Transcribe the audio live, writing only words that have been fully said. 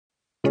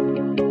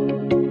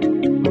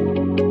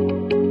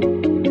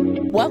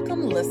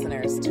Welcome,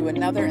 listeners, to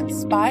another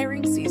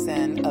inspiring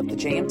season of the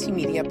JMT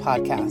Media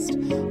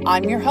podcast.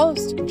 I'm your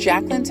host,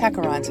 Jacqueline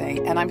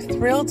Tacarante, and I'm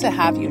thrilled to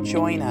have you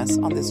join us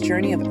on this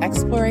journey of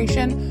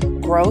exploration,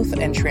 growth,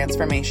 and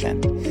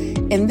transformation.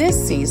 In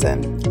this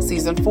season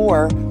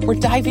 4, we're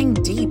diving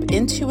deep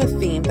into a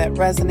theme that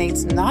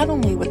resonates not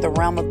only with the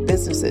realm of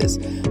businesses,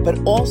 but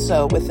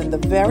also within the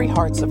very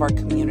hearts of our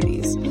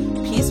communities.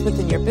 Peace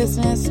within your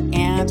business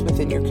and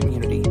within your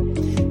community.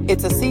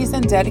 It's a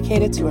season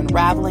dedicated to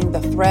unraveling the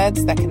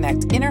threads that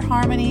connect inner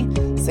harmony,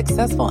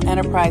 successful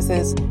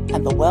enterprises,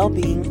 and the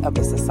well-being of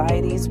the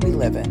societies we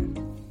live in.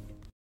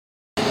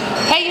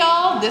 Hey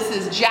y'all, this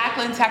is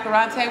Jacqueline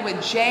Tacarante with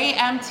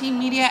JMT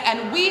Media,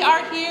 and we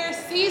are here,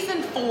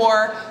 season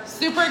 4,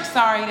 super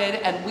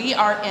excited, and we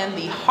are in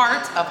the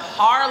heart of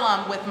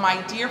Harlem with my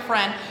dear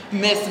friend,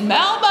 Miss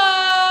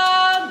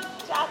Melba.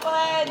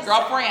 Jacqueline.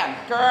 Girlfriend.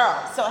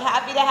 Girl, so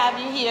happy to have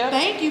you here.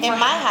 Thank you for in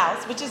my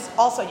house, which is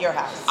also your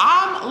house.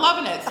 I'm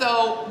loving it.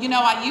 So,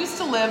 I used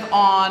to live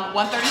on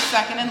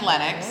 132nd in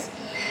Lenox,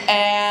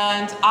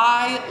 and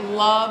I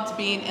loved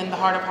being in the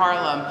heart of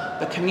Harlem.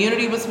 The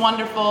community was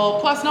wonderful.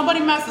 Plus, nobody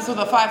messes with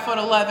a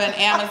 5'11"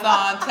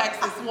 Amazon,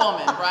 Texas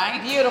woman,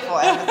 right? Beautiful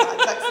Amazon,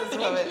 Texas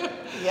woman.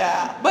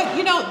 Yeah. But,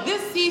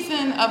 this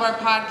season of our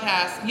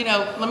podcast,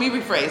 let me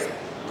rephrase.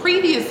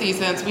 Previous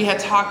seasons, we had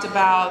talked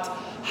about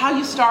how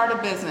you start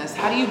a business,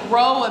 how do you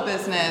grow a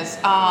business,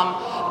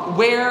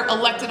 where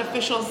elected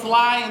officials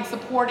lie in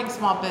supporting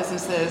small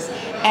businesses.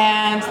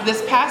 And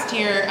this past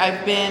year,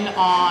 I've been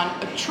on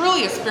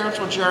truly a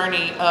spiritual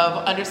journey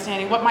of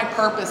understanding what my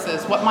purpose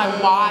is, what my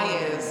why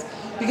is,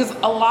 because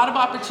a lot of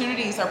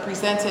opportunities are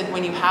presented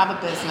when you have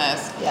a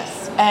business.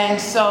 Yes. And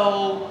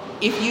so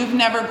if you've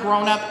never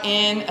grown up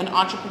in an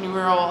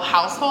entrepreneurial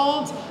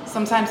household,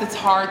 sometimes it's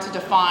hard to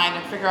define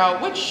and figure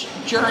out which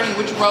journey,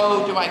 which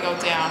road do I go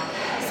down.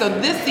 So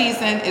this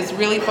season is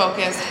really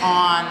focused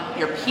on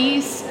your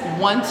peace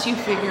once you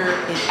figure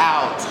it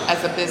out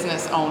as a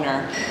business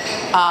owner.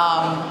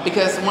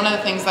 Because one of the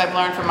things I've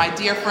learned from my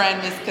dear friend,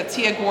 Miss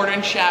Katia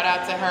Gordon, shout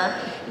out to her,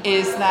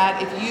 is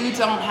that if you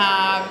don't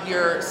have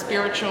your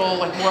spiritual,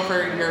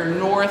 warfare, your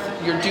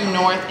due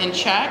north in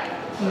check,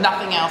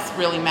 nothing else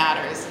really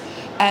matters.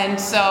 And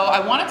so I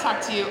want to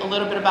talk to you a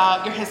little bit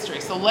about your history.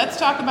 So let's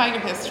talk about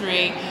your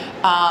history.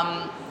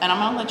 And I'm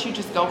going to let you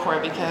just go for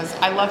it because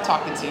I love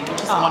talking to you. You're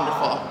just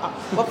wonderful.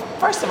 Well,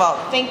 first of all,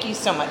 thank you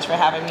so much for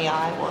having me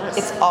on. Of course.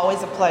 It's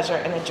always a pleasure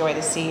and a joy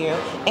to see you.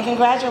 And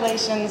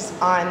congratulations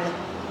on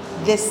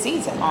this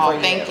season for you.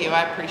 Thank you.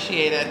 I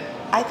appreciate it.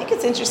 I think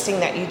it's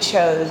interesting that you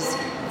chose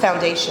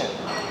foundation,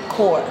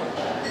 core,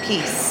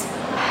 peace.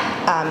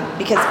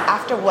 Because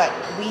after what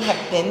we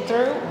have been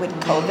through with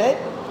COVID,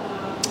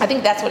 I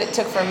think that's what it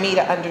took for me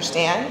to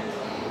understand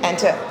and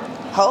to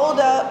hold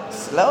up,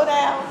 slow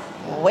down,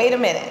 wait a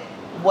minute.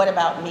 What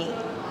about me?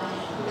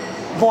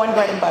 Born,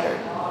 bred, and buttered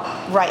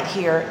right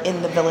here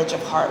in the village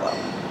of Harlem.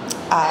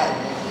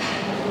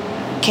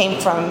 Came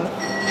from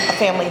a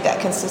family that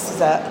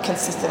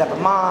consisted of a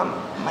mom,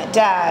 my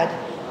dad,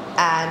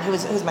 and who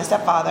was my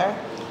stepfather,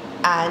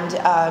 and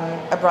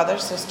a brother,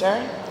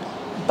 sister.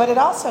 But it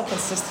also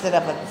consisted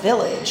of a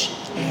village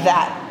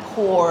that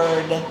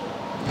poured,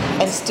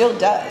 and still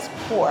does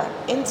pour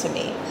into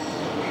me.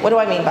 What do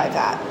I mean by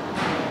that?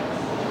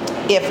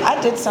 If I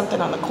did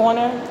something on the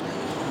corner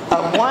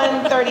of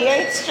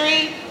 138th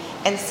Street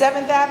and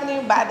 7th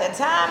Avenue, by the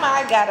time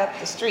I got up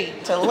the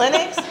street to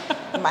Lenox,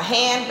 my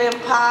hand been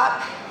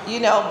popped,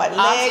 my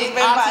legs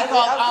been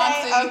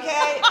popped.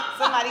 Okay.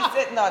 Somebody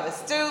sitting on the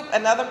stoop,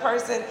 another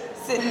person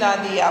sitting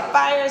on the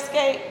fire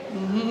escape,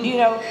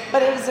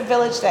 but it was a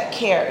village that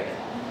cared.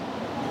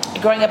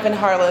 Growing up in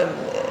Harlem,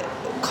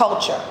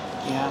 culture.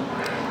 Yeah.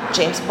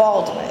 James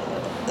Baldwin,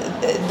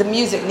 the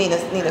music,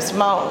 Nina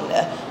Simone,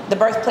 the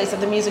birthplace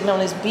of the music known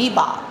as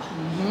bebop,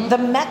 the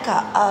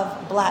mecca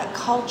of black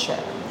culture.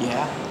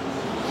 Yeah.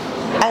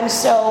 And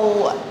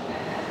so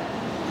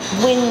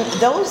when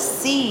those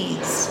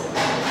seeds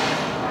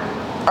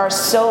are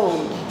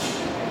sowed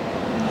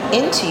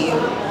into you,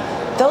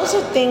 those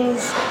are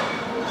things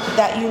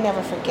that you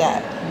never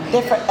forget.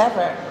 They're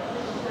forever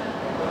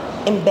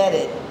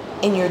embedded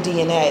in your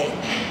DNA.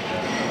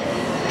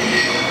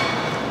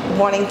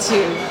 Wanting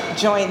to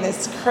join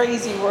this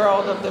crazy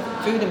world of the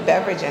food and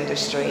beverage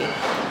industry.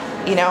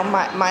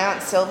 My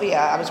Aunt Sylvia,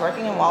 I was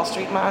working in Wall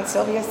Street, my Aunt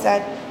Sylvia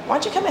said, why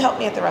don't you come and help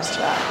me at the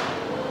restaurant?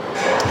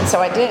 And so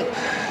I did,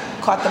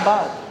 caught the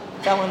bug,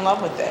 fell in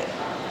love with it.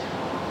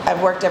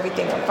 I've worked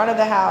everything from front of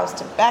the house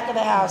to back of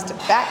the house to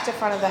back to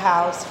front of the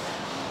house,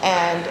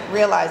 and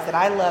realized that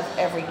I love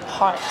every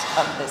part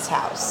of this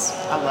house.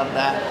 I love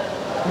that.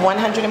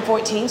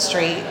 114th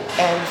Street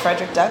and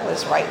Frederick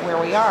Douglass, right where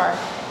we are.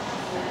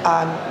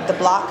 The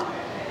block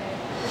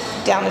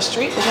down the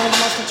street was one of the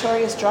most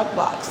notorious drug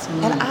blocks.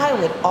 And I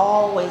would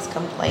always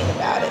complain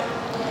about it.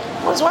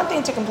 Well, it's one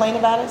thing to complain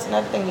about it, it's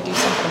another thing to do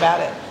something about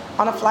it.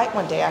 On a flight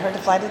one day, I heard the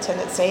flight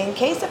attendant say, in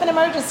case of an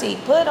emergency,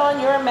 put on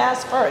your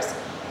mask first.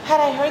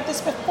 Had I heard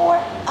this before?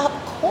 Of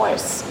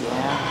course.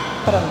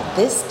 Yeah. But on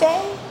this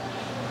day,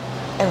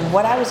 and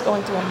what I was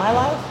going through in my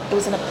life, it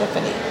was an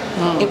epiphany.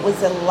 It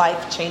was a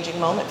life-changing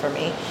moment for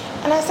me.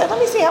 And I said, let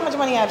me see how much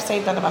money I've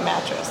saved under my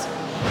mattress.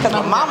 Because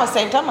my mama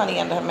saved her money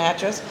under her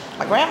mattress,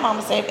 my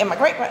grandmama saved, and my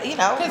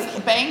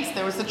Because banks,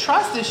 there was a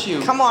trust issue.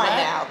 Come on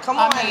now.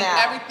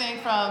 Everything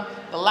from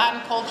the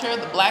Latin culture,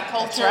 the black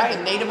culture,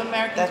 the Native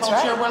American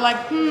culture. Right. We're like,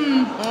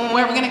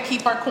 where are we going to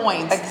keep our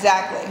coins?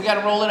 Exactly. We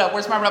got to roll it up.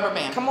 Where's my rubber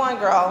band? Come on,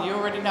 girl. You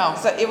already know.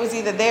 So it was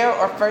either there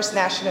or First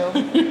National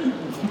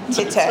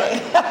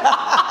Tite.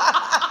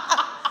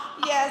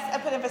 Yes, I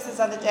put emphasis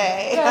on the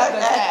day. The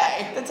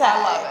day. I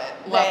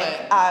love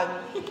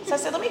it. So I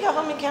said, let me go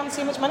home and count and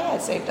see how much money I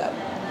had saved up.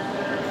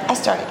 I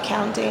started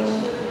counting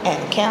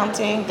and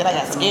counting. Then I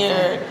got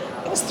scared.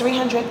 It was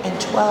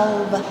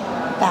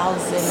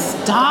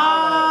 $312,000.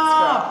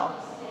 Stop. Girl.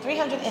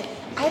 300.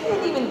 I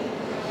didn't even.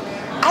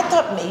 I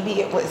thought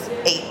maybe it was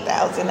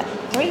 8,000.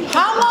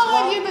 How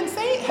long have you been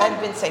saving?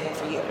 I've been saving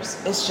for years.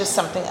 It's just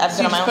something I've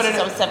been on my own since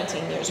I was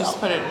 17 years old. Just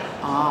put it.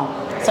 Oh.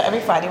 So every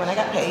Friday when I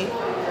got paid,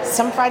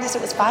 some Fridays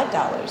it was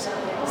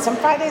 $5. Some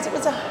Fridays it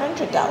was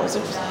 $100.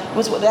 It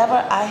was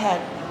whatever I had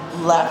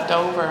left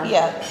over.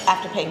 Yeah,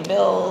 after paying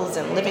bills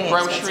and living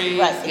groceries,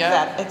 expenses,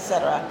 right,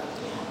 etc.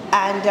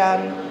 And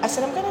I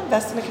said, I'm going to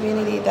invest in a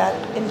community that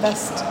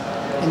invests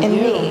in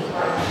me.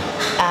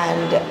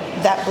 And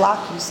that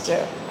block used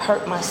to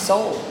hurt my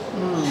soul.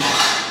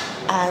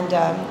 And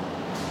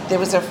there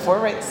was a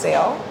for-rate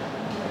sale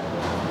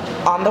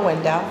on the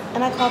window,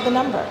 and I called the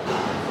number.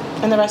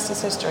 And the rest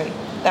is history.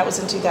 That was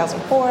in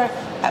 2004.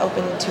 I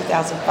opened in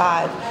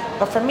 2005.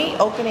 But for me,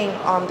 opening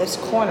on this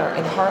corner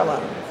in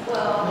Harlem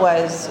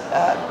was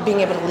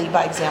being able to lead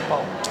by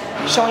example.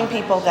 Showing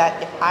people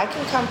that if I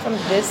can come from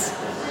this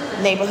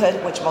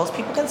neighborhood, which most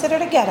people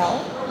considered a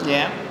ghetto.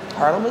 Yeah.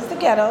 Harlem was the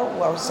ghetto,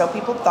 or so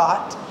people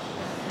thought,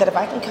 that if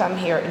I can come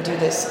here and do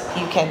this,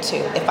 you can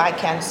too. If I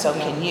can, so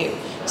can you.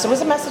 So it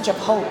was a message of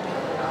hope.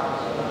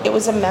 It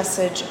was a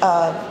message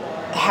of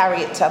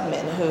Harriet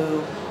Tubman,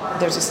 who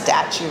there's a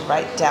statue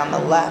right down the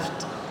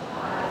left.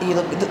 You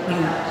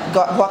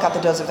walk out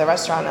the doors of the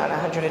restaurant on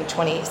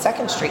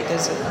 122nd Street.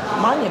 There's a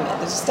monument.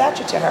 There's a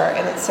statue to her,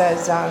 and it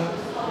says,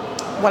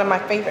 one of my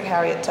favorite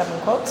Harriet Tubman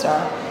quotes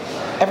are,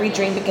 "Every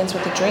dream begins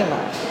with a dreamer."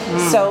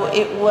 So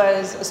it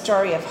was a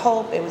story of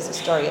hope. It was a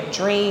story of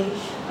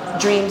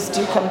dreams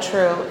do come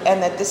true,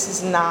 and that this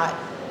is not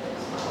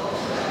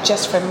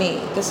just for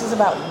me. This is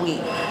about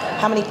we.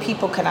 How many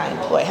people can I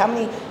employ? How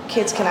many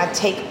kids can I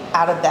take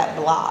out of that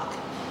block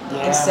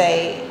and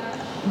say,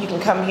 you can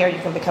come here, you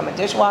can become a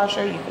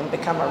dishwasher, you can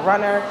become a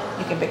runner,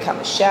 you can become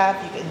a chef,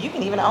 you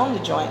can even own the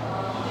joint.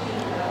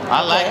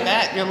 I like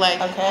that. You're like,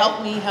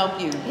 help me help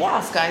you.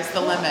 Yeah. Sky's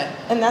the limit.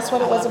 And that's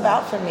what it was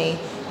about for me.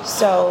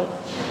 So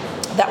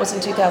that was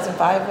in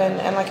 2005,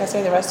 and like I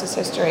say, the rest is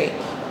history.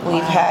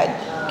 We've had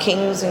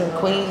kings and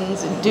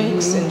queens and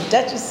dukes and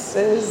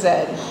duchesses,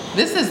 and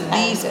this is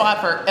the spot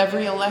for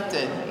every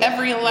elected,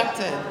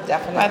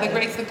 definitely, by the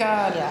grace of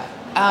God.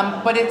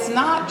 But it's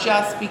not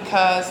just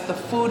because the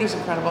food is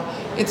incredible.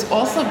 It's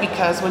also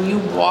because when you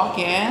walk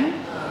in,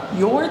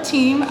 your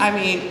team, I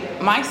mean,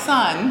 my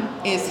son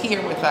is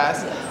here with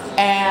us,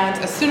 and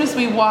as soon as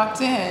we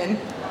walked in,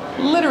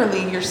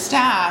 literally your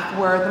staff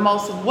were the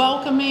most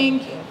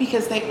welcoming,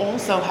 because they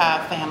also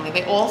have family,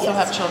 they also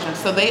have children,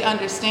 so they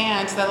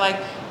understand that, like,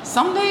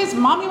 some days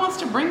mommy wants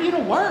to bring you to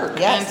work.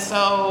 And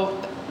so,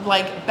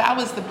 like, that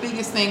was the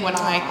biggest thing when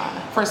I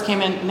first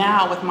came in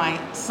now with my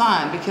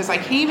son, because I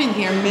came in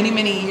here many,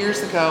 many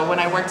years ago when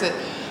I was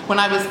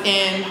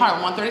in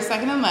Harlem,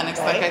 132nd and Lenox,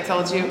 like I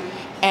told you,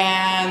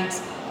 and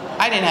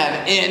I didn't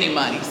have any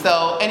money.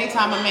 So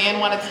anytime a man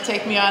wanted to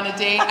take me on a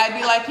date, I'd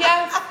be like,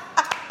 yes,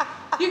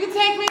 you can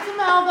take me to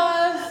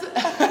Melba's.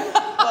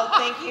 Well,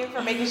 thank you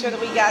for making sure that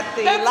we got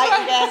the light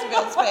and gas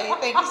bills paid.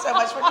 Thank you so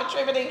much for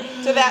contributing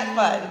to that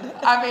fund.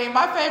 I mean,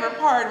 my favorite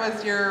part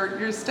was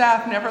your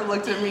staff never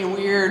looked at me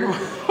weird when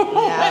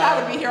I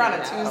would be here on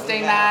a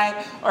Tuesday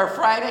night or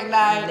Friday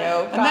night.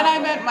 No problem. And then I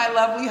met my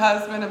lovely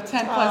husband of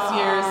 10 plus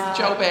years,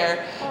 Joe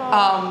Bear.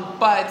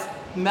 But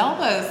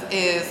Melba's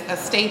is a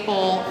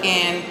staple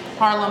in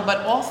Harlem,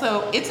 but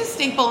also it's a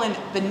staple in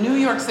the New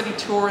York City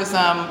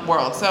tourism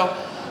world. So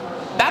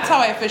that's how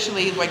I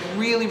officially, like,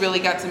 really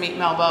got to meet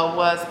Melba,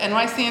 was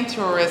NYC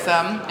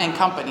Tourism and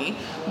Company.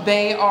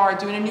 They are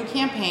doing a new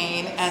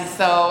campaign, and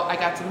so I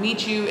got to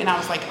meet you, and I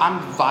was like,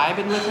 I'm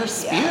vibing with her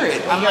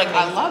spirit. I'm like, amazing.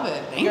 I love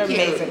it. Thank you. You're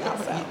amazing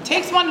also. It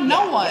takes one to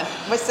know one.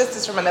 We're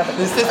sisters from another.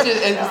 The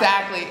sisters,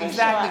 exactly.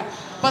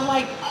 But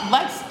like,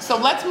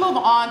 let's move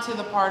on to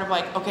the part of,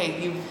 like, okay,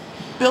 you've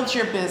built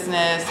your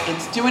business,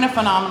 it's doing a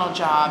phenomenal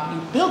job.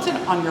 You built it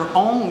on your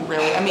own,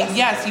 really. I mean,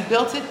 yes, you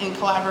built it in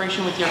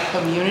collaboration with your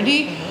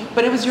community,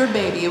 but it was your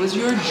baby, it was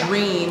your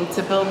dream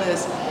to build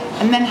this.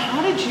 And then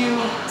how did you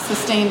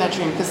sustain that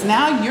dream? Because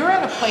now you're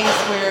at a place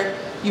where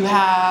you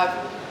have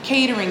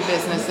catering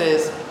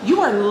businesses.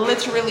 You are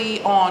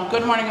literally on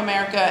Good Morning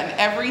America and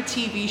every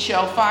TV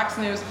show, Fox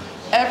News,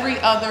 every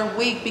other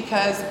week,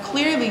 because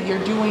clearly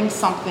you're doing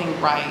something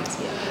right.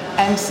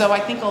 And so I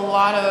think a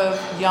lot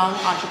of young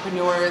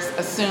entrepreneurs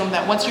assume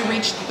that once you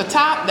reach the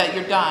top, that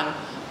you're done.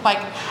 like,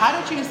 how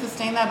did you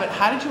sustain that? But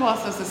how did you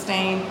also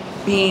sustain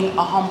being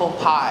a humble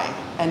pie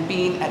and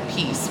being at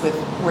peace with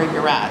where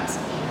you're at?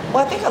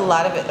 Well, I think a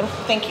lot of it,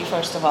 thank you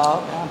first of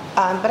all,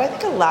 but I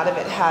think a lot of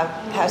it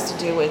has to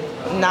do with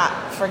not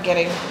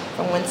forgetting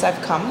from whence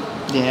I've come.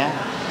 Yeah.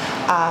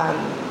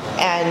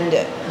 And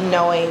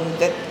knowing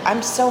that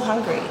I'm so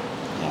hungry.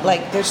 Yeah.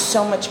 Like, there's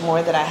so much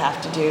more that I have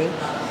to do.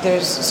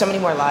 There's so many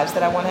more lives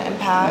that I want to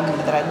impact,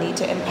 that I need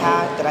to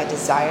impact, that I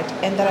desire to,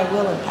 and that I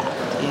will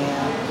impact.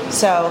 Yeah.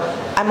 So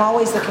I'm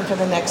always looking for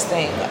the next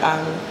thing.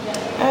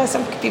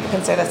 Some people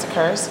can say that's a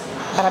curse,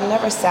 but I'm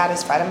never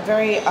satisfied. I'm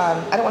very,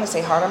 I don't want to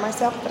say hard on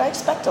myself, but I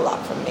expect a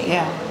lot from me.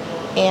 Yeah.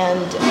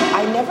 And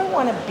I never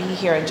want to be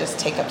here and just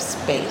take up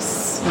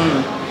space.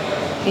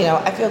 You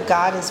know, I feel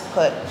God has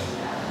put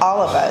all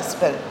of us,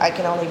 but I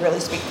can only really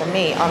speak for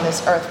me, on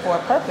this earth for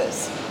a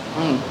purpose.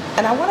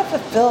 And I want to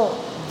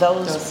fulfill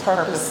those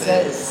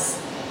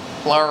purposes.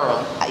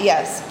 Plural.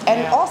 Yes.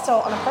 And also,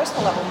 on a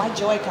personal level, my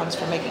joy comes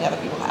from making other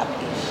people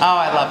happy. Oh,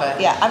 I love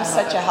it. Yeah, I'm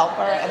such a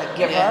helper and a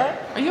giver.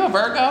 Yeah. Are you a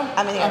Virgo?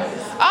 I'm an Aries.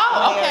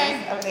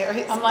 Okay. I'm an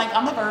Aries. I'm like,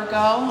 I'm a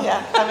Virgo.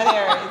 Yeah, I'm an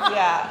Aries.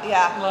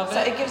 Yeah. Love it.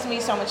 So it gives me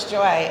so much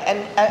joy.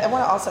 And I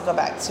want to also go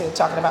back to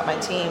talking about my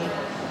team.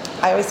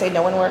 I always say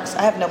no one works.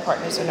 I have no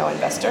partners or no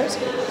investors,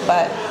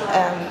 but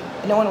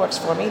no one works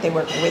for me. They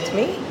work with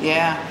me.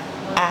 Yeah.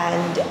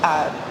 And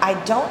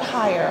I don't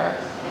hire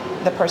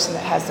the person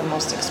that has the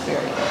most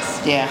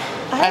experience. Yeah.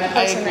 I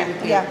agree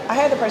with you. Yeah, I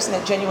hire the person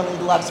that genuinely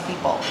loves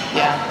people.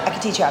 Yeah. I can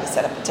teach you how to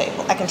set up a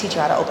table. I can teach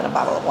you how to open a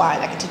bottle of wine.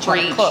 I can teach you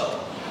how to cook.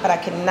 But I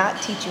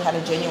cannot teach you how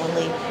to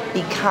genuinely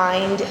be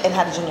kind and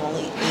how to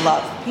genuinely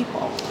love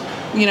people.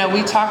 You know,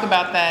 we talk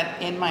about that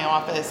in my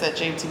office at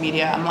JMT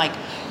Media. I'm like,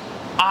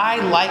 I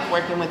like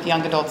working with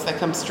young adults that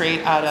come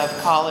straight out of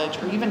college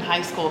or even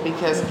high school,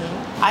 because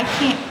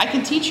I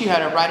can teach you how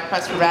to write a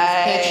press release,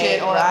 pitch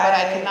it, but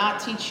I cannot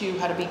teach you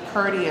how to be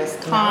courteous,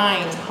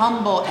 kind,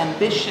 humble,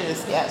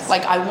 ambitious. Yes.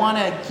 Like, I want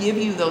to give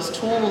you those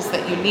tools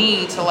that you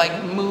need to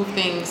like move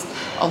things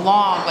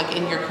along, like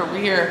in your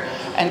career.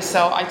 And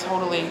so I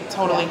totally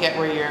get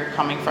where you're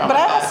coming from. But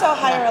I also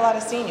hire a lot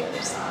of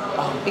seniors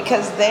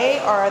because they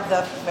are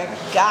the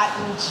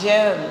forgotten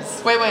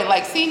gems. Wait,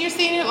 like senior,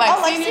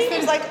 like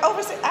seniors, like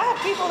I have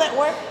people that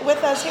work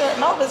with us here at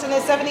Melba's in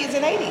their 70s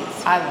and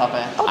 80s. I love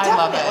it. Oh,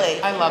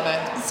 definitely. I love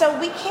it. So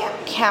we can't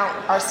count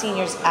our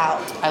seniors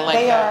out. I like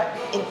they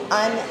that. They are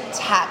an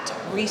untapped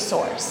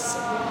resource.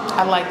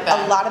 I like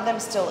that. A lot of them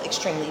still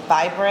extremely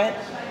vibrant.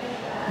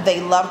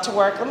 They love to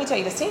work. Let me tell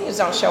you, the seniors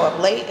don't show up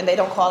late and they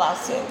don't call out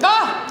sick.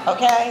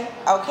 Okay?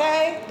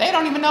 They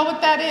don't even know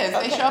what that is.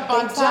 Okay. They show up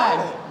on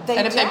time.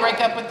 And if they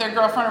break up with their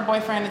girlfriend or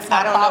boyfriend, it's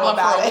not a problem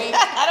for a week.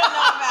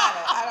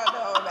 I don't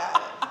know about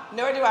it.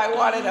 Nor do I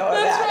want to know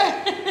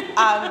about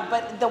it.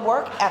 But the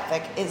work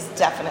ethic is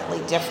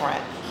definitely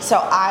different. So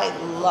I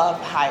love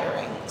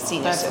hiring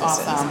senior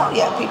citizens. Awesome. Oh,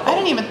 yeah, people. I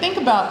didn't even think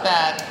about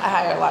that. I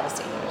hire a lot of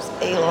seniors,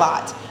 a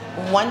lot.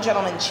 One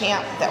gentleman,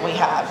 Champ, that we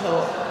have, who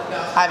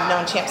I've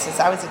known Champ since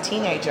I was a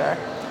teenager,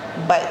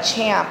 but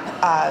Champ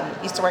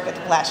used to work at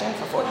the Flash Inn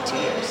for 42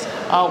 years.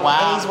 Oh, wow.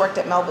 And he's worked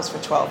at Melba's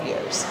for 12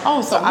 years.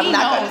 Oh, so I'm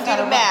not going to do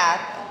the math.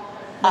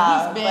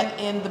 He's been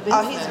in the business.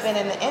 Oh,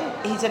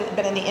 he's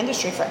been in the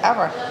industry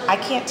forever. I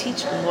can't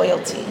teach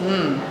loyalty.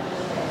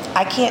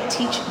 I can't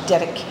teach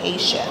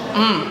dedication.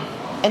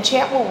 And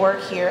Champ will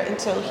work here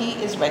until he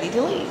is ready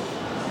to leave.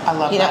 I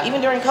love that. Even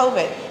during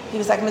COVID, he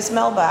was like, Miss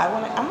Melba,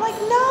 I'm like,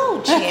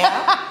 no,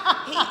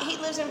 Champ. he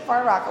lives in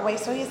Far Rockaway,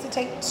 so he has to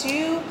take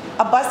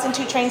a bus and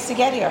 2 trains to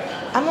get here.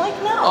 I'm like,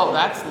 no. Oh,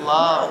 that's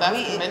love.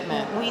 That's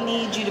commitment. We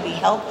need you to be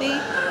healthy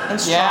and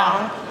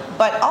strong.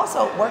 But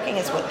also, working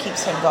is what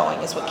keeps him going.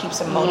 It's what keeps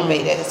him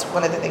motivated. It's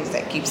one of the things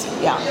that keeps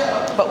him young.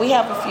 But we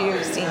have a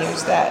few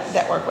seniors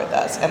that work with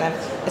us, and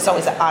it's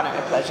always an honor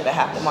and pleasure to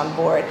have them on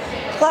board.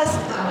 Plus,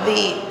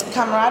 the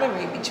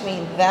camaraderie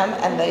between them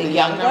and the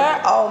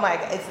younger, oh my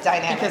God, it's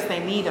dynamic. Because they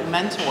need a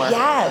mentor.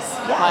 Yes.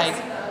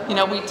 Like, you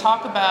know, we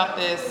talk about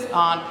this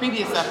on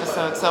previous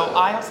episodes. So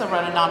I also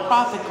run a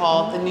nonprofit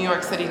called the New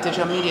York City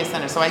Digital Media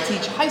Center. So I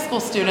teach high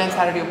school students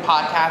how to do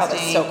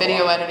podcasting,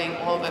 video editing,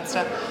 all of that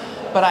stuff.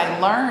 But I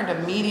learned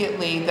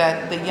immediately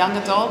that the young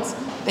adults,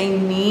 they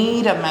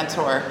need a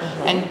mentor.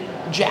 And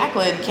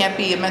Jacqueline can't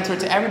be a mentor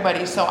to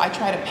everybody, so I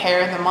try to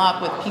pair them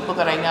up with people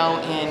that I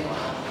know in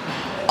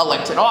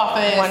elected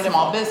office,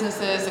 small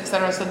businesses,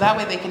 etc. So that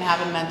way they can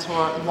have a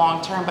mentor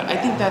long term. But I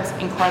think that's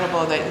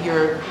incredible that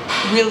you're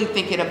really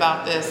thinking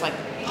about this like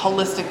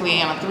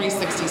holistically on a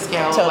 360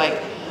 scale. Totally.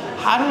 Like,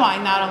 how do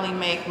I not only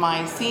make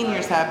my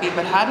seniors happy,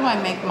 but how do I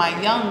make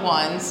my young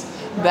ones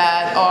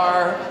that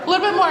are a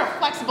little bit more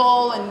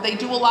flexible and they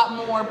do a lot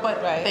more,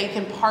 but they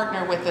can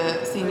partner with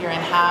the senior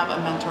and have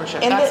a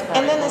mentorship.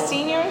 And then the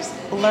seniors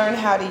learn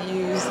how to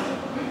use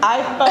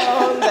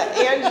iPhone, the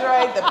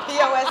Android, the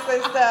POS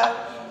system.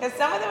 Because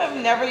some of them have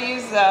never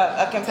used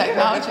a computer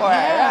before,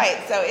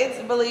 right? So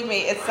believe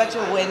me, it's such a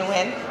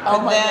win-win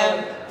for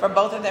them, for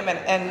both of them,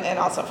 and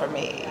also for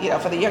me.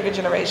 For the younger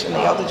generation,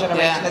 the older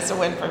generation, it's a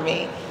win for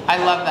me. I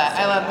love that.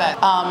 I love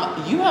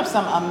that. You have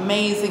some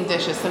amazing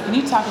dishes. So can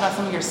you talk about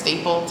some of your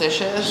staple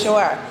dishes?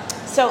 Sure.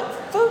 So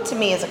food to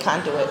me is a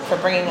conduit for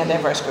bringing a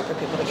diverse group of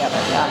people together.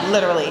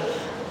 Literally,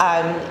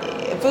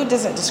 food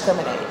doesn't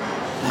discriminate.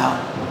 No.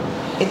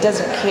 It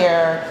doesn't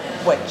care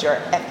what your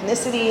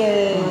ethnicity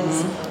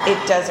is.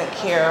 It doesn't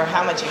care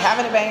how much you have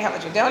in the bank, how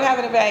much you don't have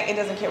in the bank. It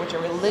doesn't care what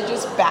your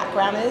religious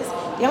background is.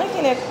 The only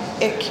thing that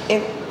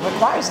it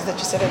requires is that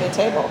you sit at a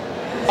table.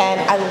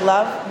 And I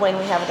love when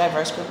we have a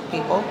diverse group of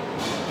people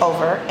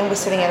over and we're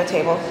sitting at a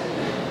table,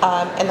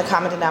 and the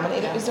common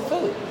denominator is the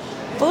food.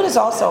 Food is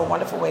also a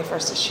wonderful way for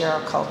us to share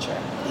our culture,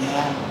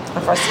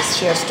 and for us to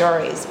share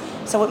stories.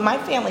 So my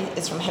family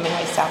is from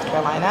Hemingway, South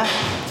Carolina.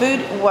 Food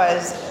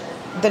was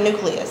the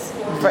nucleus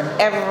for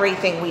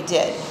everything we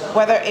did,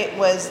 whether it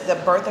was the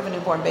birth of a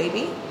newborn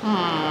baby,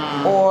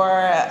 or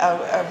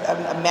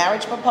a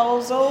marriage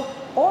proposal,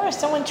 or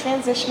someone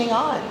transitioning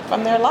on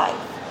from their life.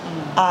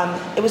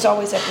 It was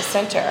always at the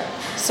center.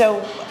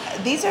 So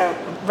these are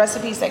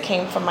recipes that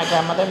came from my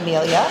grandmother,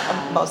 Amelia,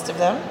 most of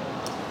them.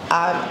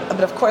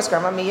 But of course,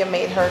 Grandma Mia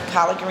made her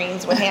collard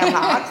greens with ham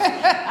hocks.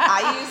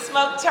 I used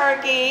smoked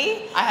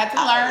turkey. I had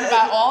to learn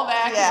about all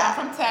that because I'm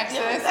from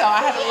Texas, so I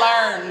had to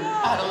learn.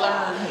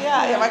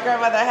 Yeah, my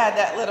grandmother had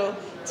that little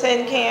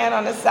tin can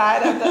on the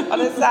side of the stove.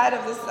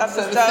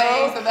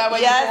 So that way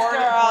you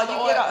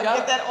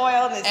get that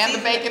oil and the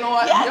bacon oil.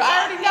 I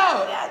already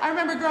know. I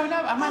remember growing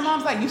up, my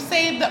mom's like, "You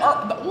saved the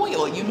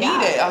oil. You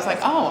need it." I was like,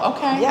 "Oh,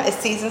 okay." Yeah, it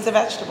seasons the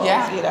vegetables.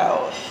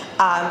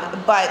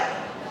 But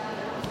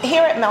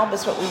here at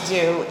Melba's, what we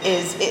do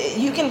is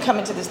you can come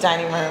into this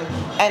dining room,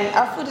 and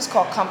our food is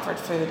called comfort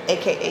food,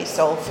 aka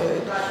soul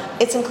food.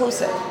 It's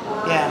inclusive.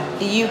 Yeah.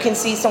 You can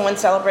see someone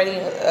celebrating,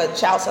 a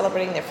child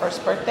celebrating their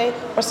first birthday,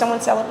 or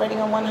someone celebrating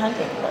a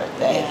 100th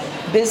birthday.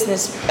 Yeah.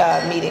 Business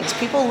meetings.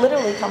 People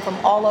literally come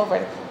from all over,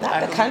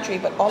 not the country,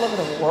 but all over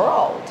the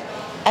world.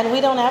 And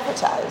we don't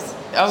advertise.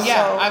 Oh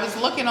yeah, so, I was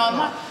looking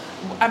online.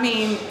 I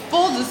mean,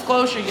 full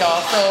disclosure,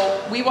 y'all.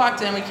 So we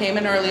walked in, we came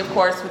in early, of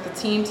course, with the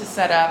team to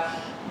set up.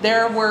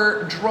 There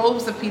were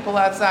droves of people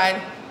outside,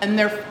 and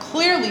they're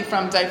clearly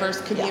from diverse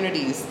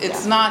communities.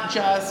 It's not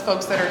just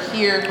folks that are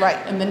here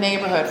in the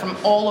neighborhood. From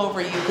all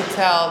over, you could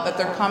tell that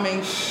they're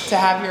coming to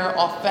have your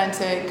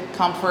authentic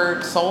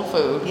comfort soul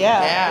food.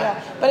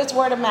 Yeah. But it's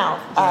word of mouth.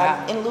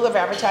 In lieu of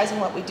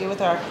advertising, what we do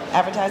with our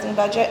advertising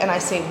budget, and I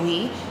say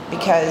we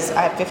because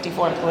I have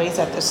 54 employees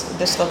at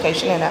this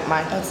location and at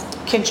my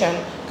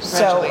kitchen.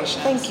 Congratulations. So,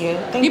 thank you.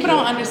 People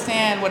don't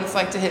understand what it's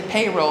like to hit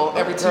payroll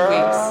every 2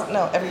 weeks.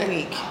 No, every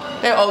week.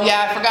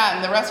 I forgot.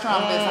 In the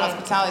restaurant business,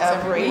 hospitality,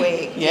 every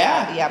week.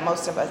 Yeah,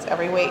 most of us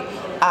every week.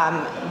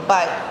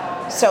 But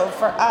so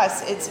for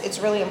us, it's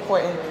really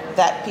important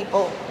that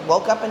people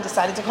woke up and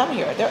decided to come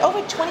here. There are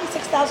over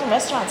 26,000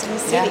 restaurants in the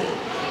city.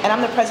 And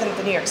I'm the president of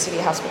the New York City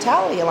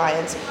Hospitality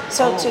Alliance.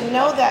 So to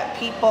know that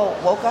people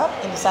woke up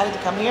and decided to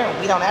come here and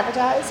we don't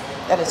advertise,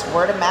 that it's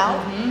word of mouth,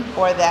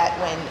 or that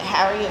when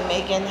Harry and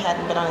Meghan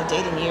hadn't been on a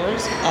date in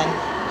years and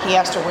he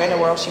asked her where in the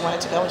world she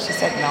wanted to go and she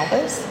said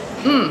Melba's,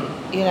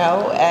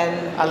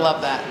 and I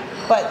love that.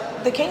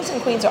 But the kings and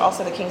queens are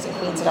also the kings and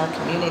queens in our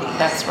community.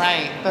 That's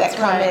right. That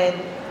come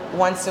in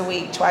once a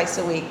week, twice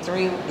a week,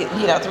 three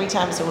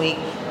times a week.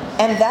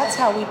 And that's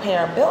how we pay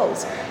our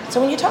bills. So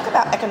when you talk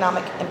about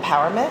economic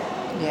empowerment,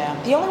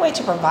 the only way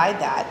to provide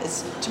that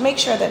is to make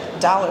sure that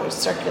dollars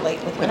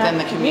circulate within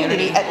our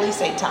community at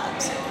least 8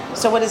 times.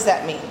 So what does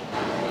that mean?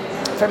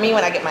 For me,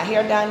 when I get my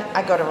hair done,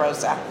 I go to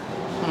Rosa,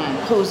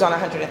 who's on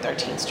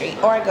 113th Street,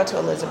 or I go to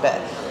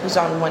Elizabeth, who's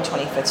on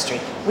 125th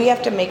Street. We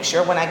have to make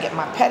sure when I get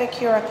my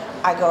pedicure,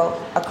 I go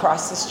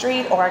across the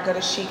street, or I go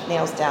to Chic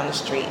Nails down the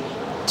street,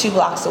 2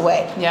 blocks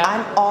away.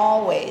 I'm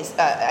always,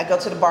 I go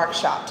to the bark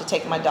shop to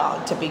take my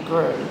dog to be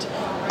groomed.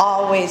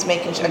 Always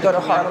making sure, I go to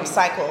Harlem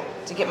Cycle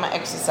to get my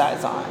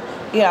exercise on.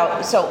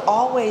 So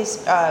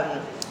always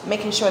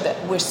making sure that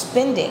we're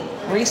spending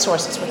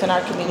resources within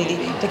our community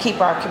to keep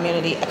our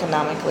community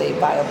economically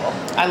viable.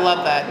 I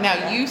love that.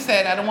 Now you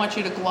said, I don't want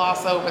you to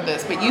gloss over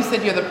this, but you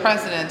said you're the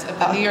president of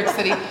the New York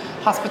City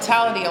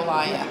Hospitality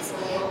Alliance.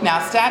 Now,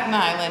 Staten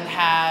Island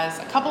has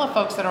a couple of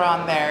folks that are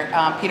on there.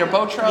 Peter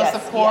Botros,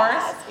 of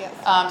course.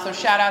 So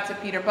shout out to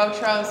Peter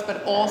Botros,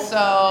 but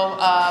also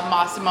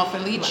Massimo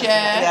Felice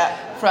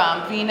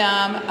from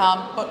Vinum.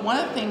 But one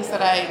of the things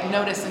that I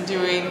noticed in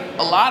doing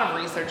a lot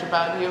of research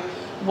about you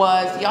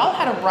was y'all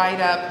had a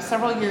write-up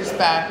several years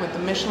back with the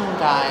Michelin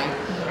Guide.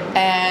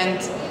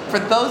 And for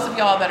those of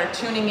y'all that are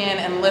tuning in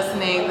and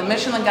listening, the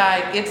Michelin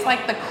Guide, it's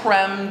like the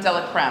creme de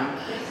la creme.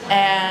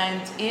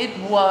 And it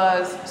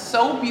was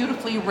so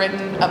beautifully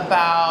written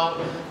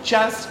about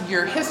just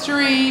your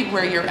history,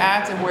 where you're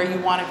at and where you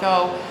want to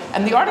go.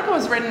 And the article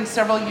was written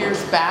several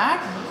years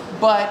back,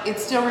 but it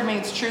still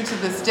remains true to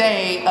this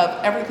day of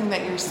everything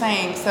that you're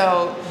saying.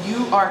 So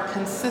you are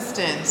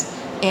consistent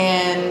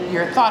in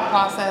your thought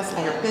process,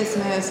 in your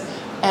business,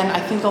 And I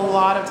think a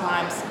lot of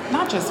times,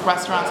 not just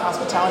restaurants,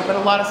 hospitality, but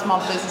a lot of small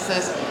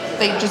businesses,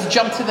 they just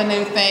jump to the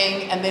new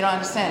thing and they don't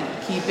understand.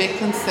 Keep it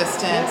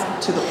consistent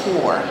to the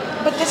core.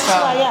 But this is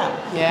who I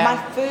am. Yeah. My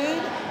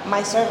food,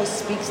 my service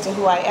speaks to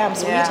who I am.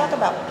 So when you talk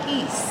about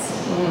peace,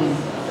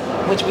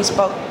 which we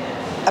spoke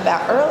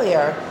about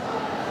earlier,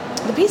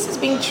 the peace is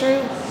being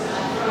true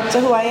to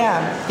who I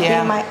am.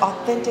 Being my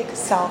authentic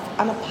self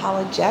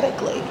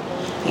unapologetically.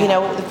 You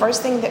know, the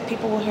first thing that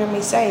people will hear me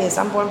say is,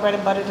 I'm born, bred,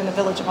 and buttered in the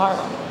village of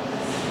Harlem.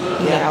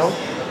 You know,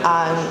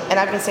 and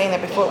I've been saying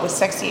that before it was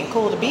sexy and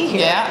cool to be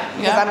here,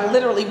 because I'm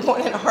literally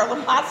born in a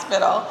Harlem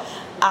hospital.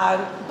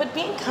 But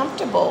being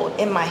comfortable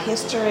in my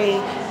history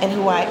and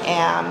who I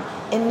am,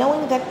 and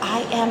knowing that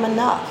I am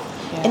enough,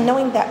 and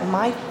knowing that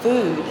my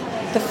food,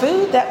 the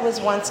food that was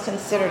once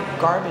considered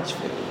garbage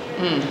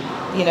food,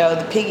 you know,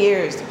 the pig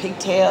ears, the pig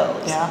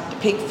tails, the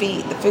pig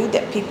feet, the food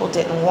that people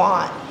didn't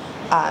want,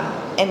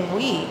 and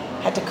we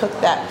had to cook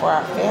that for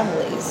our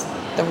families,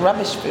 the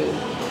rubbish food,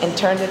 and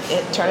turn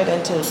it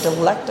into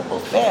delectable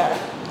fare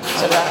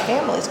so that our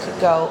families could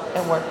go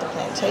and work the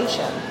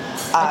plantation.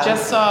 I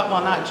just saw,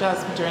 well, not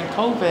just, but during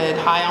COVID,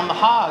 High on the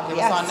Hog. It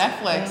was on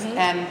Netflix.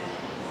 And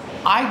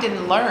I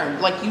didn't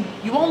learn. Like,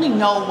 you only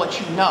know what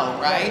you know,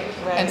 right?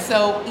 And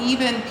so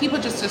even people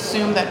just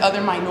assume that other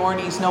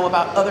minorities know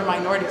about other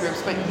minority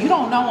groups, but you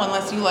don't know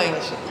unless you, like,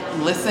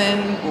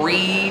 listen,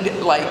 read,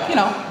 like, you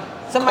know.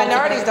 Some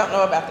minorities don't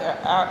know about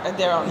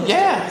their own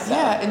history.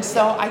 And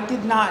so I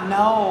did not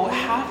know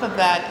half of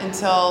that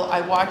until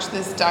I watched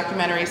this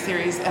documentary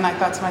series, and I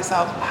thought to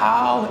myself,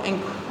 how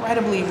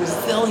incredibly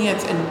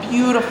resilient and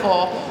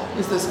beautiful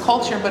is this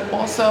culture, but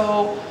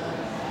also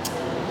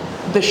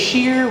the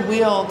sheer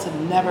will to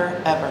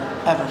never,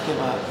 ever, ever give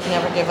up.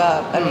 Never give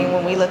up. I mean,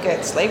 when we look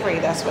at slavery,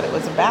 that's what it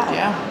was about.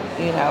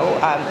 You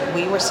know,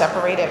 we were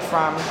separated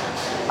from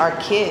our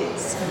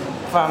kids,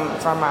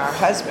 from our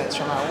husbands,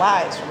 from our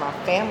wives, from our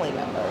family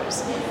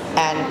members,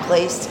 and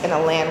placed in a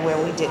land where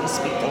we didn't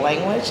speak the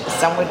language.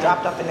 Some were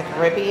dropped off in the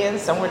Caribbean,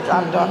 some were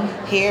dropped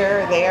off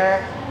here,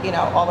 there, you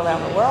know, all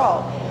around the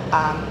world.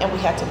 And we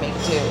had to make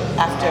do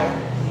after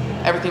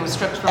everything was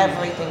stripped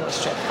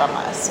from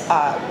us.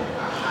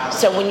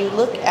 So when you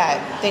look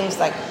at things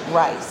like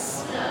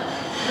rice,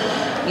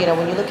 you know,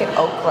 when you look at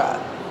okra,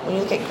 when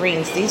you look at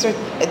greens, these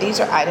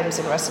are items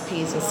and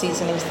recipes and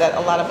seasonings that a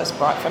lot of us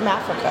brought from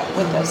Africa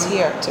with us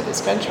here to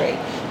this country.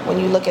 When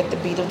you look at the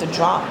beat of the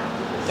drum,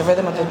 the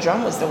rhythm of the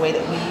drum was the way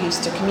that we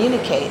used to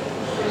communicate.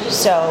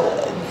 So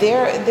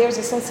there's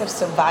a sense of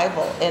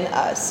survival in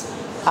us,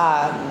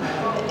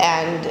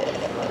 and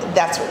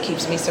that's what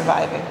keeps me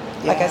surviving.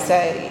 Like I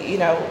say, you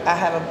know, I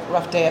have a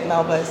rough day at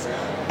Melba's,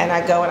 and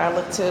I go and I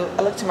look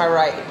to my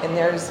right, and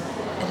there's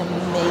an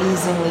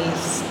amazingly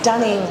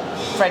stunning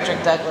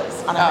Frederick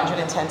Douglass on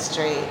 110th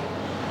Street.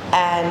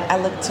 And I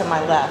look to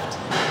my left,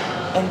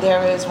 and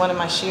there is one of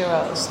my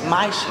sheroes,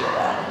 my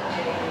shero,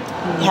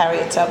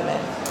 Harriet Tubman.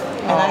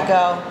 And I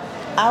go,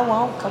 I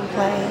won't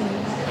complain.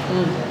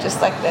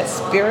 Just like that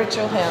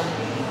spiritual hymn.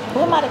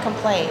 Who am I to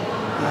complain?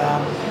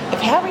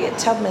 If Harriet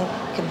Tubman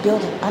could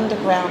build an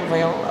underground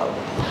railroad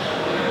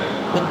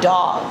with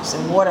dogs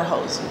and water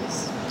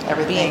hoses,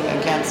 everything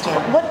against her,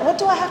 what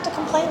do I have to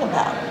complain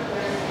about?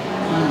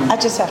 I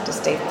just have to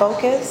stay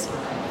focused,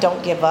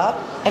 don't give up,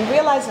 and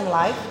realize in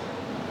life,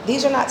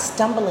 these are not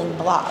stumbling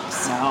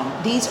blocks.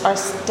 No. These are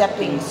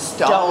stepping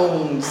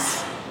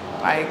stones.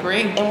 I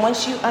agree. And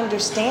once you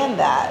understand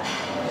that,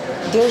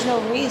 there's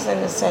no reason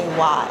to say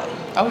why.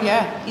 Oh,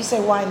 yeah. You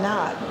say, why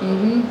not?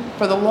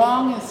 For the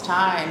longest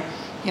time,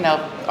 you know,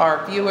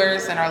 our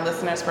viewers and our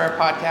listeners for our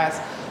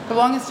podcast, for the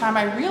longest time,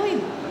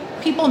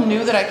 people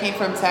knew that I came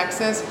from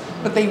Texas,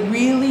 but they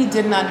really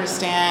didn't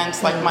understand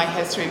like my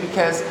history,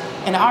 because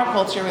in our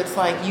culture it's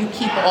like you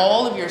keep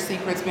all of your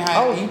secrets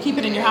behind you keep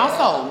it in your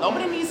household.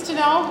 Nobody needs to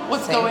know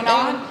what's going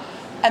on.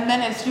 And then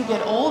as you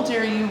get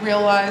older, you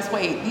realize,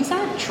 wait, these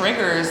aren't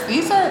triggers.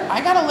 I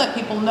gotta let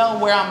people know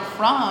where I'm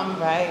from,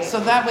 so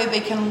that way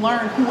they can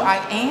learn who I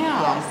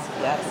am.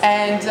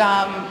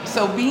 And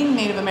so being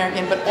Native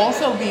American, but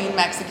also being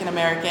Mexican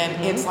American,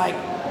 it's like,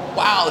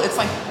 wow, it's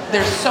like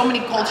there's so many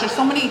cultures,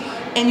 so many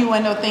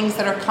innuendo things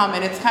that are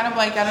coming. It's kind of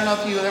like, I don't know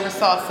if you ever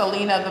saw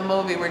Selena, the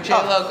movie, where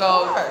J-Lo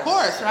goes, of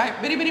course, right?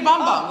 Bitty bitty bum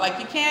bum. Like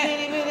you can't.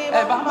 Bitty bitty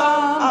bum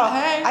bum.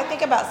 Hey. I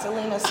think about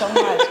Selena so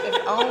much.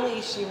 If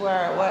only she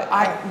were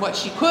what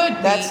she could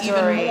be, that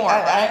story, even more.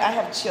 Right? I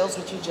have chills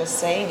with you just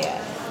saying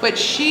it. But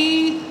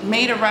she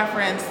made a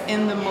reference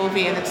in the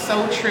movie, and it's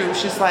so true.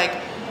 She's like,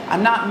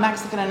 I'm not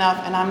Mexican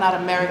enough and I'm not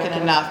American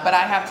enough, but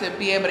I have to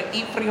be able to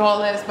eat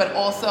frijoles, but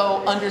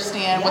also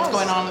understand what's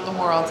going on in the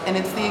world. And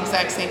it's the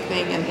exact same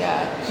thing. And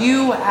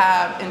you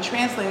have, in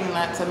translating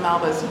that to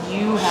Melba's,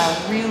 you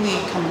have really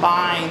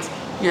combined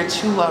your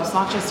two loves,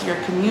 not just your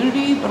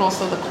community, but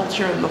also the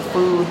culture and the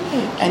food.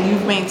 And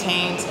you've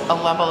maintained a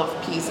level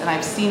of peace. And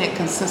I've seen it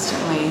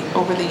consistently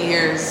over the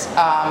years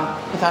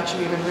without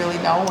you even really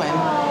knowing.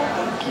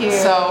 Oh, thank you.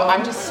 So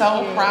I'm just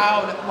so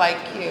proud,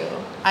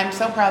 I'm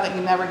so proud that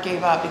you never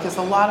gave up, because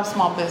a lot of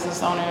small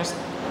business owners,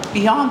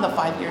 beyond the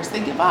 5 years,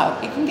 they give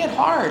up. It can get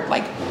hard.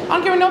 Like, I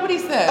don't care what nobody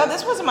says. Oh,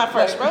 this wasn't my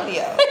first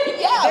rodeo.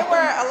 Yeah. There were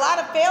a lot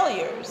of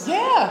failures.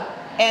 Yeah.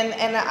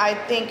 And I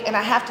think, and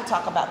I have to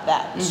talk about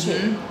that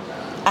too.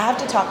 I have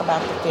to talk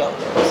about the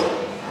failures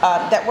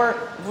that were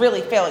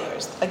really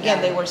failures.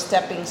 Again, they were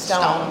stepping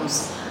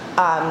stones.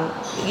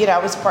 I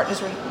was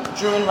partners with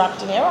Drew and Rock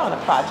De Niro on a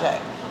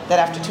project that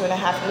after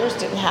 2.5 years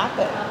didn't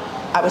happen.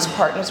 I was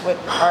partners with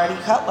Artie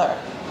Cutler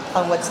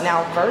on what's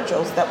now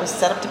Virgil's that was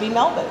set up to be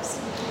Melba's.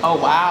 Oh,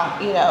 wow.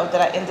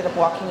 That I ended up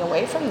walking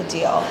away from the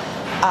deal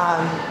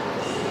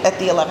at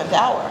the 11th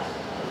hour.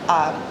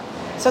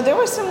 So there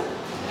were some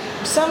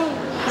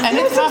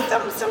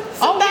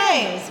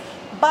things.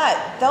 But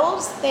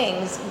those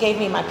things gave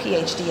me my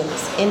PhD in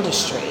this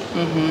industry.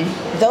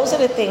 Those are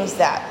the things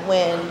that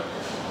when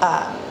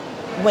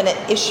an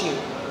issue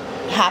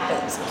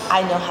happens,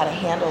 I know how to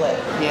handle it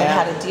and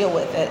how to deal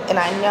with it. And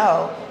I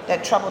know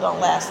that trouble don't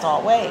last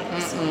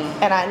always.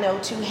 And I know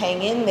to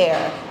hang in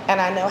there, and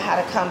I know how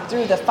to come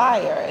through the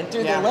fire and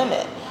through the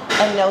limit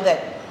and know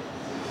that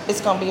it's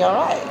going to be all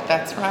right.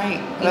 That's right.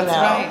 That's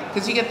right.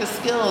 Because you get the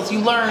skills. You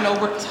learn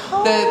over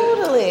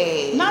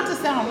not to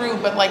sound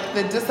rude, but like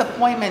the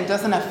disappointment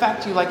doesn't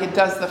affect you like it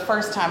does the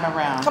first time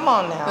around. Come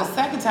on now. The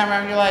second time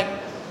around, you're like,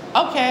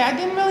 okay, I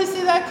didn't really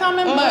see that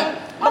coming, but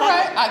all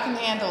right, I can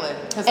handle it.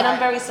 And I'm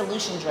very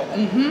solution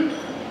driven.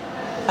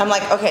 I'm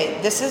like, okay,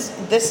 this is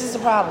the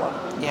problem.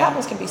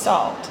 Problems can be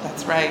solved.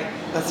 That's right.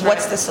 That's right.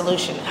 What's the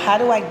solution? How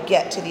do I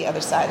get to the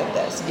other side of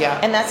this? Yeah.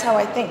 And that's how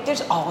I think.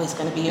 There's always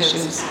going to be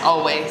issues.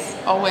 Always.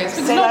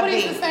 Because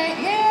nobody's the same.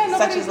 Yeah,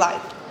 such is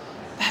life.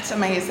 That's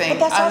amazing. But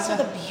that's also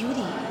the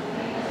beauty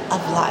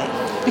of life.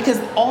 Because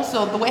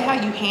also the way how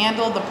you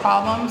handle the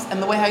problems and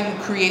the way how you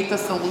create the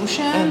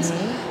solutions,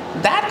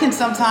 that can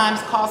sometimes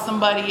cause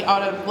somebody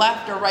out of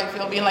left or right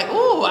field being like,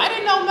 ooh, I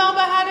didn't know Melba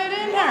had it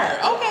in her.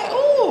 Okay,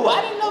 ooh,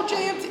 I didn't know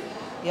JMT.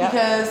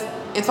 Because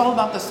it's all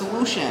about the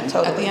solution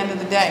at the end of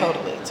the day.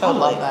 Totally. I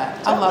love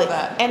that. I love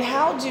that. And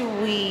how do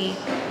we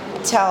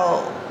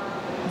tell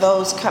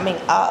those coming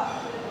up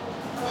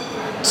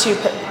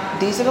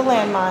these are the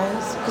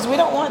landmines, because we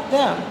don't want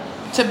them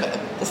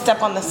to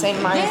step on the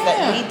same mines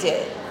that we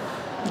did.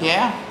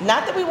 Yeah.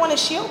 Not that we want to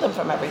shield them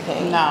from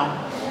everything. No.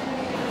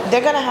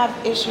 They're going to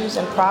have issues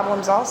and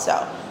problems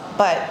also.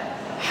 But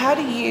how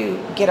do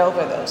you get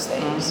over those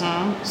things?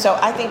 So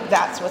I think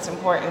that's what's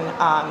important.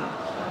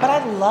 But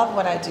I love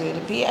what I do. To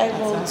be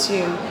able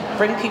to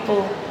bring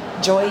people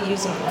joy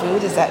using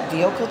food as that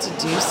vehicle to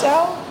do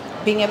so,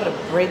 being able to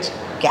bridge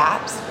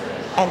gaps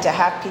and to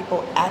have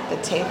people at the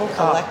table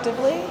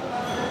collectively.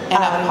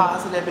 And a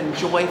positive and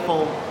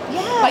joyful.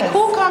 Yeah. Like,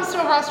 who comes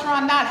to a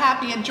restaurant not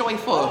happy and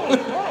joyful?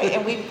 Right.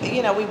 And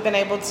we've been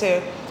able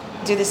to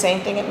do the same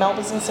thing at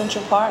Melba's in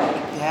Central Park.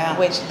 Yeah.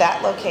 Which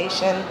that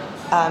location,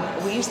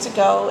 we used to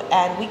go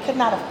and we could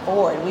not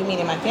afford, we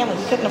meaning my family,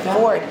 we couldn't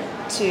afford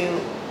to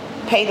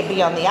pay to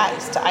be on the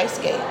ice, to ice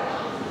skate.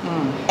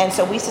 And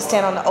so we used to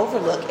stand on the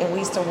overlook and we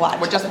used to watch.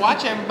 We're just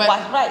watching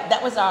everybody. Right.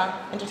 That was our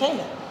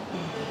entertainment.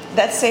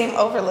 That same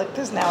overlook,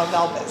 there's now a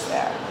Melba's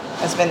there.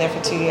 It's been there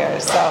for 2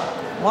 years. So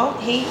won't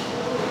he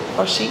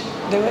or she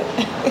do it?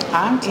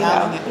 I'm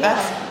telling you,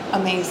 that's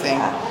amazing.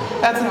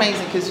 That's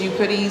amazing, because you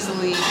could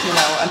easily,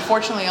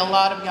 unfortunately, a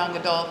lot of young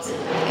adults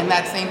in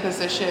that same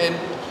position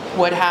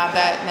would have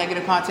that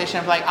negative connotation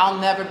of like, I'll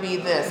never be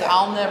this,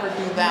 I'll never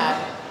do that.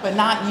 But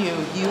not you.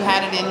 You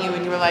had it in you,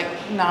 and you were like,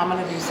 no, I'm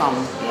going to do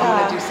something. I'm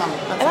going to do something.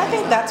 That's amazing. I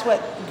think that's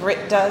what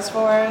grit does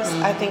for us.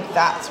 I think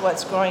that's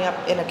what's growing up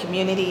in a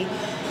community.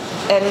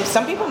 And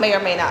some people may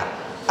or may not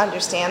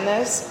understand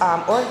this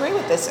or agree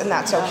with this, and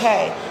that's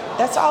okay.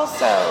 That's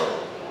also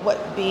what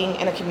being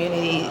in a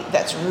community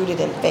that's rooted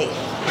in faith.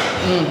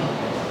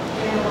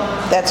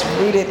 That's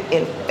rooted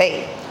in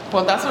faith.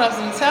 Well, that's what I was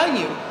going to tell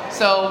you.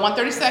 So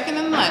 132nd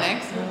and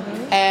Lenox,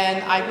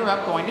 and I grew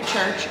up going to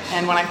church,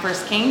 and when I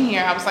first came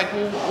here, I was like,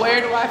 well,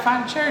 where do I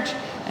find church?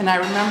 And I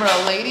remember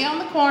a lady on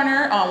the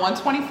corner on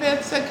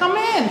 125th said, come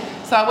in.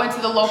 So I went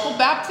to the local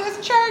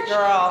Baptist church,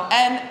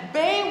 and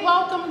they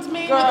welcomed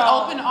me with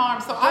open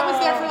arms. So I was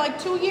there for like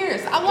 2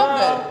 years. I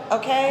loved it.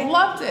 Okay.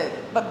 Loved it.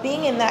 But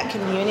being in that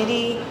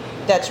community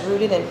that's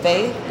rooted in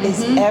faith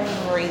is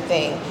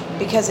everything,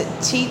 because it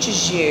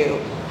teaches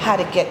you how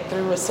to get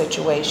through a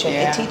situation.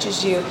 It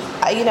teaches you,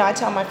 I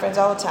tell my friends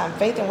all the time,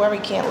 faith and worry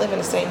can't live in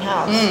the same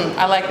house.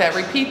 I like that.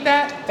 Repeat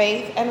that.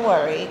 Faith and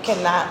worry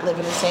cannot live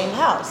in the same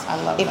house. I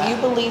love that. If you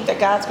believe that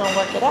God's going to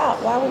work it out,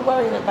 why are we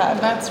worrying about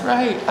it? That's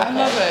right. Okay. I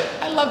love it.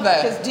 I love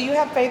that. Because do you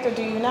have faith or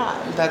do you not?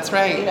 That's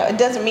right. It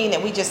doesn't mean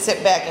that we just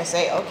sit back and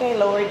say, okay,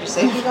 Lord, you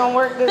said you're going to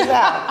work this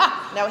out.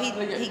 No,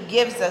 he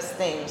gives us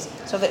things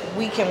so that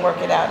we can work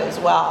it out as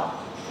well.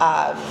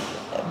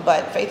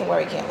 But faith and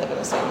worry can't live in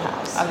the same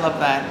house. I love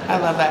that. I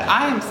love that.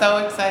 I am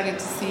so excited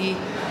to see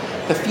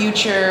the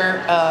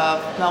future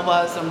of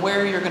Melba's and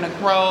where you're going to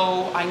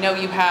grow. I know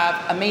you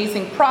have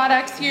amazing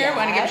products here. I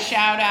want to give a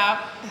shout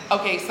out.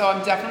 Okay, so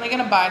I'm definitely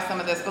going to buy some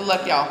of this. But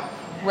look, y'all,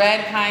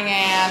 red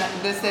cayenne.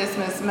 This is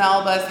Miss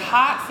Melba's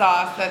hot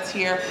sauce that's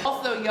here.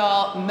 Also,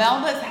 y'all,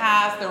 Melba's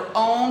has their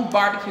own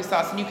barbecue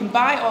sauce, and you can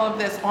buy all of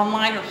this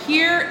online or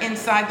here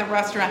inside the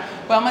restaurant.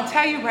 But I'm gonna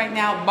tell you right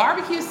now,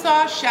 barbecue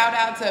sauce, shout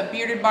out to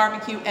Bearded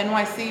Barbecue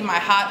NYC, my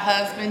hot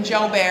husband,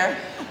 Joe Bear.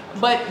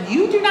 But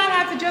you do not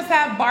have to just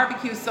have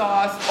barbecue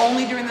sauce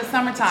only during the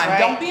summertime. Right.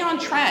 Don't be on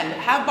trend.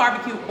 Have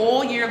barbecue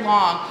all year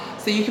long.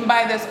 So you can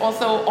buy this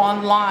also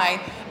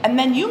online. And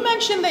then you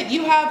mentioned that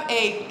you have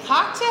a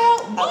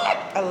cocktail. What?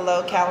 A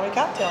low-calorie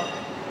cocktail.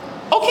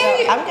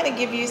 Okay. So I'm going to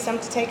give you some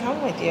to take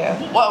home with you.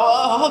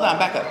 Well, hold on,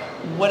 back up.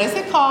 What is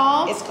it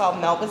called? It's called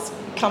Melba's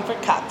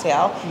Comfort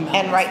Cocktail.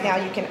 And right now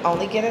you can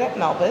only get it at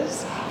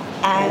Melba's.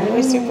 And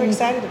we're super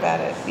excited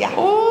about it. Yeah.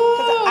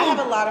 Because I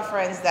have a lot of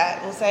friends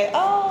that will say,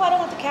 oh, I don't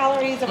want the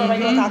calories of a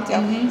regular cocktail.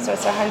 So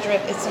it's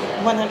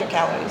 100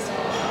 calories.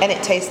 And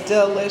it tastes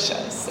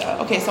delicious. So.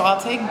 Okay, so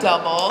I'll take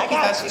double,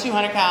 because that's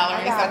 200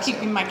 calories. I'll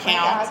keep in my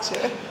count. I got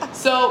you.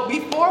 So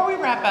before we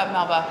wrap up,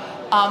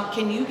 Melba,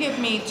 can you give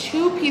me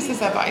 2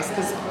 pieces of advice?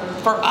 Because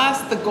for us,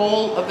 the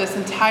goal of this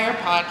entire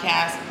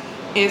podcast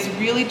is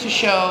really to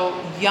show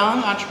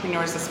young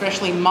entrepreneurs,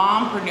 especially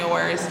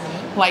mompreneurs,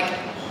 like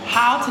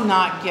how to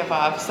not give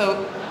up.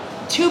 So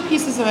 2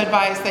 pieces of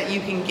advice that you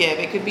can give.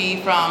 It could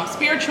be from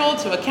spiritual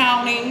to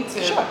accounting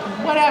to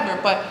whatever,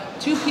 but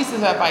 2 pieces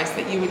of advice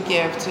that you would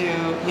give to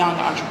young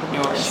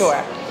entrepreneurs.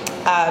 Sure.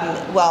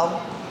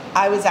 Well,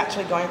 I was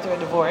actually going through a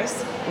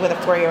divorce with a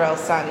 4-year-old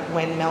son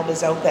when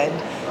Melba's opened.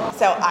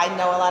 So I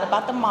know a lot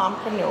about the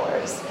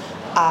mompreneurs.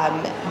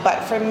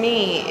 But for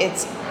me,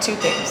 it's 2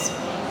 things.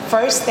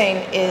 First thing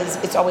is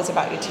it's always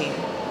about your team.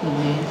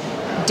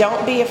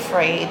 Don't be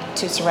afraid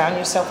to surround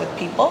yourself with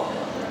people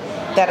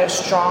that are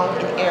strong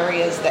in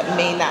areas that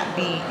may not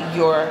be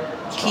your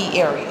key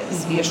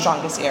areas, your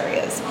strongest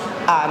areas.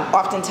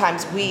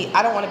 Oftentimes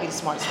I don't want to be the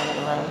smartest one in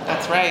the room.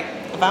 That's right.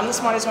 If I'm the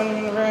smartest one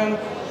in the room,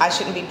 I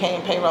shouldn't be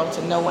paying payroll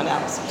to no one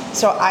else.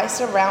 So I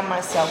surround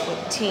myself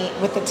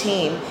with a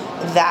team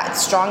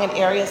that's strong in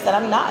areas that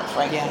I'm not,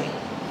 frankly.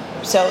 Yeah.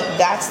 So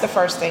that's the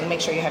first thing.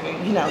 Make sure you have a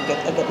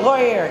good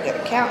lawyer, a good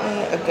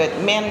accountant, a good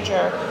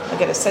manager, a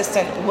good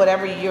assistant,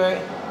 whatever your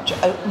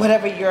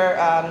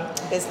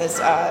business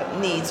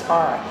needs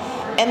are.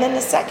 And then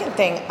the second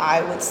thing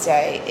I would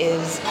say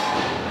is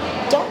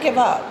don't give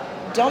up.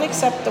 Don't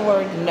accept the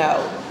word no.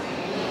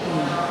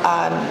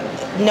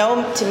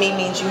 No to me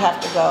means you have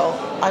to go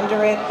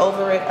under it,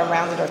 over it,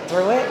 around it, or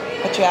through it,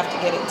 but you have to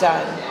get it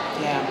done.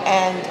 Yeah.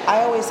 And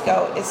I always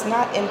go, it's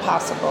not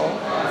impossible,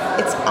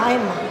 it's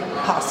I'm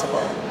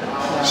possible.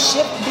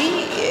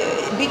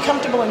 Be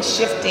comfortable in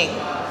shifting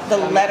the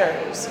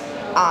letters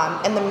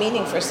and the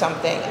meaning for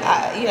something.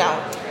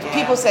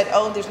 People said,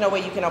 oh, there's no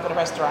way you can open a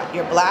restaurant.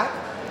 You're black?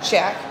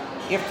 Check.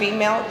 You're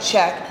female?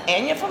 Check.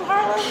 And you're from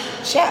Harlem?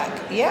 Check.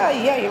 Yeah,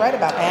 you're right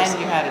about that. And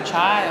you had a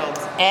child.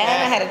 And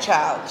I had a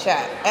child.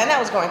 Check. And I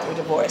was going through a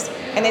divorce.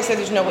 And they said,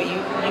 there's no way you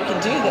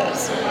can do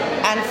this.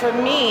 And for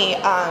me,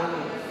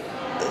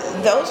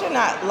 those are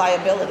not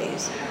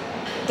liabilities.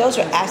 Those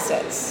are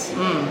assets.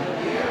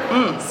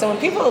 So when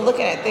people are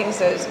looking at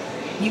things as,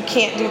 you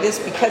can't do this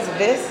because of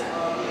this,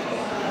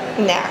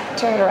 nah,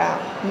 turn it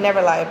around.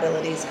 Never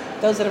liabilities.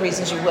 Those are the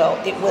reasons you will.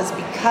 It was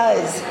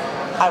because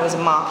I was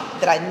a mom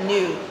that I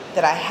knew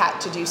that I had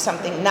to do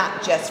something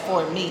not just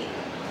for me,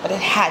 but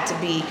it had to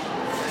be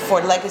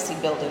for legacy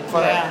building,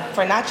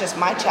 for not just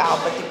my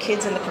child, but the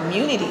kids in the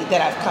community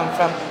that I've come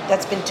from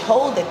that's been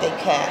told that they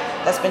can't,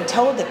 that's been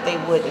told that they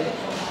wouldn't.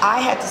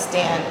 I had to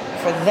stand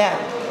for them.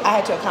 I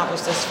had to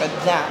accomplish this for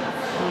them.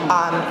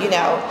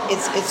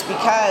 It's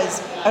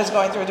because I was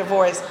going through a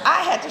divorce.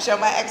 I had to show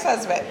my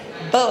ex-husband,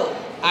 boom,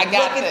 look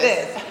at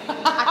this.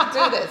 I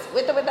can do this.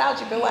 With or without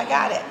you, boo, I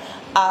got it.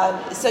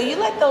 So you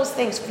let those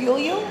things fuel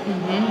you,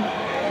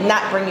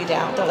 not bring you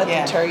down. Don't let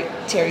them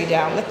tear you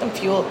down. Let them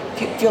fuel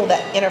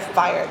that inner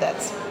fire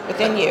that's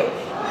within you.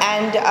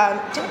 And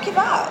don't give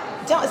up.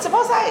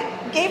 Suppose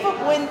I gave up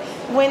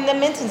when the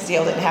Minton's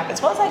deal didn't happen.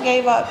 Suppose I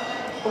gave up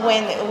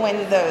when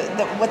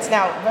the what's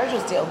now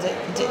Virgil's deal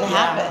didn't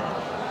happen.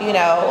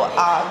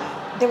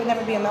 There would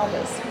never be a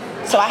Melba's.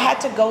 So I had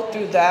to go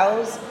through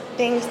those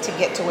things to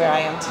get to where I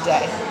am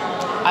today.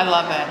 I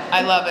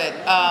love it.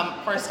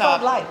 First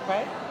off, life,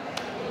 right?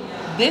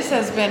 This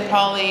has been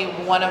probably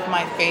one of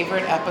my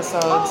favorite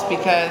episodes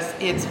because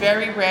it's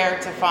very rare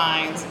to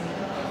find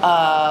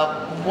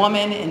a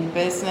woman in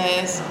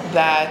business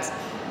that,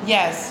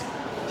 yes,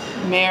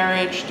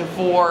 marriage,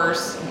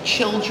 divorce,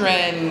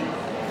 children,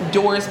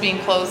 doors being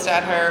closed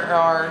at her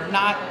are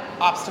not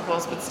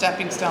obstacles but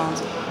stepping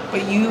stones.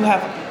 But you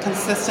have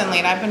consistently,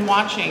 and I've been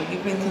watching,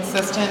 you've been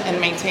consistent in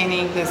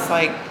maintaining this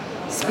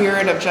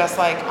spirit of just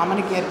I'm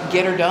gonna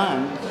get her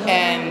done.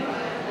 And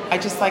I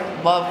just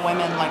love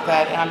women like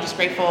that, and I'm just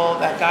grateful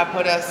that God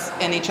put us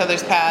in each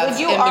other's paths.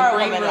 Well, you are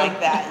a woman like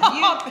that.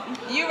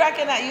 You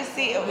recognize, you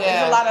see,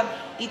 there's a lot of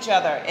each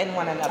other in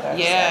one another.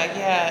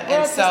 Yeah. We're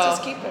and so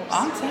sisters keepers.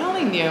 I'm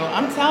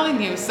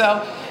telling you.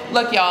 So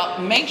look,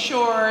 y'all, make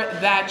sure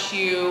that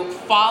you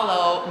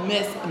follow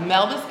Miss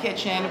Melba's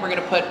Kitchen. We're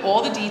gonna put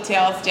all the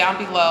details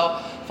down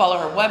below. Follow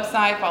her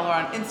website, follow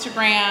her on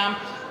Instagram.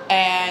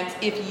 And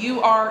if you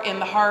are in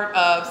the heart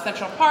of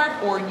Central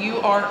Park or you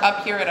are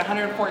up here at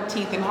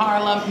 114th in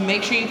Harlem,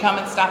 make sure you come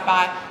and stop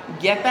by.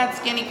 Get that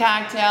skinny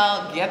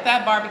cocktail, get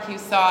that barbecue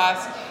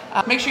sauce.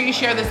 Make sure you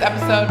share this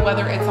episode,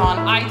 whether it's on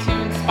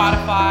iTunes,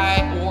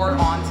 Spotify, or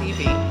on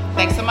TV.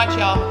 Thanks so much,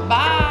 y'all.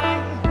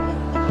 Bye.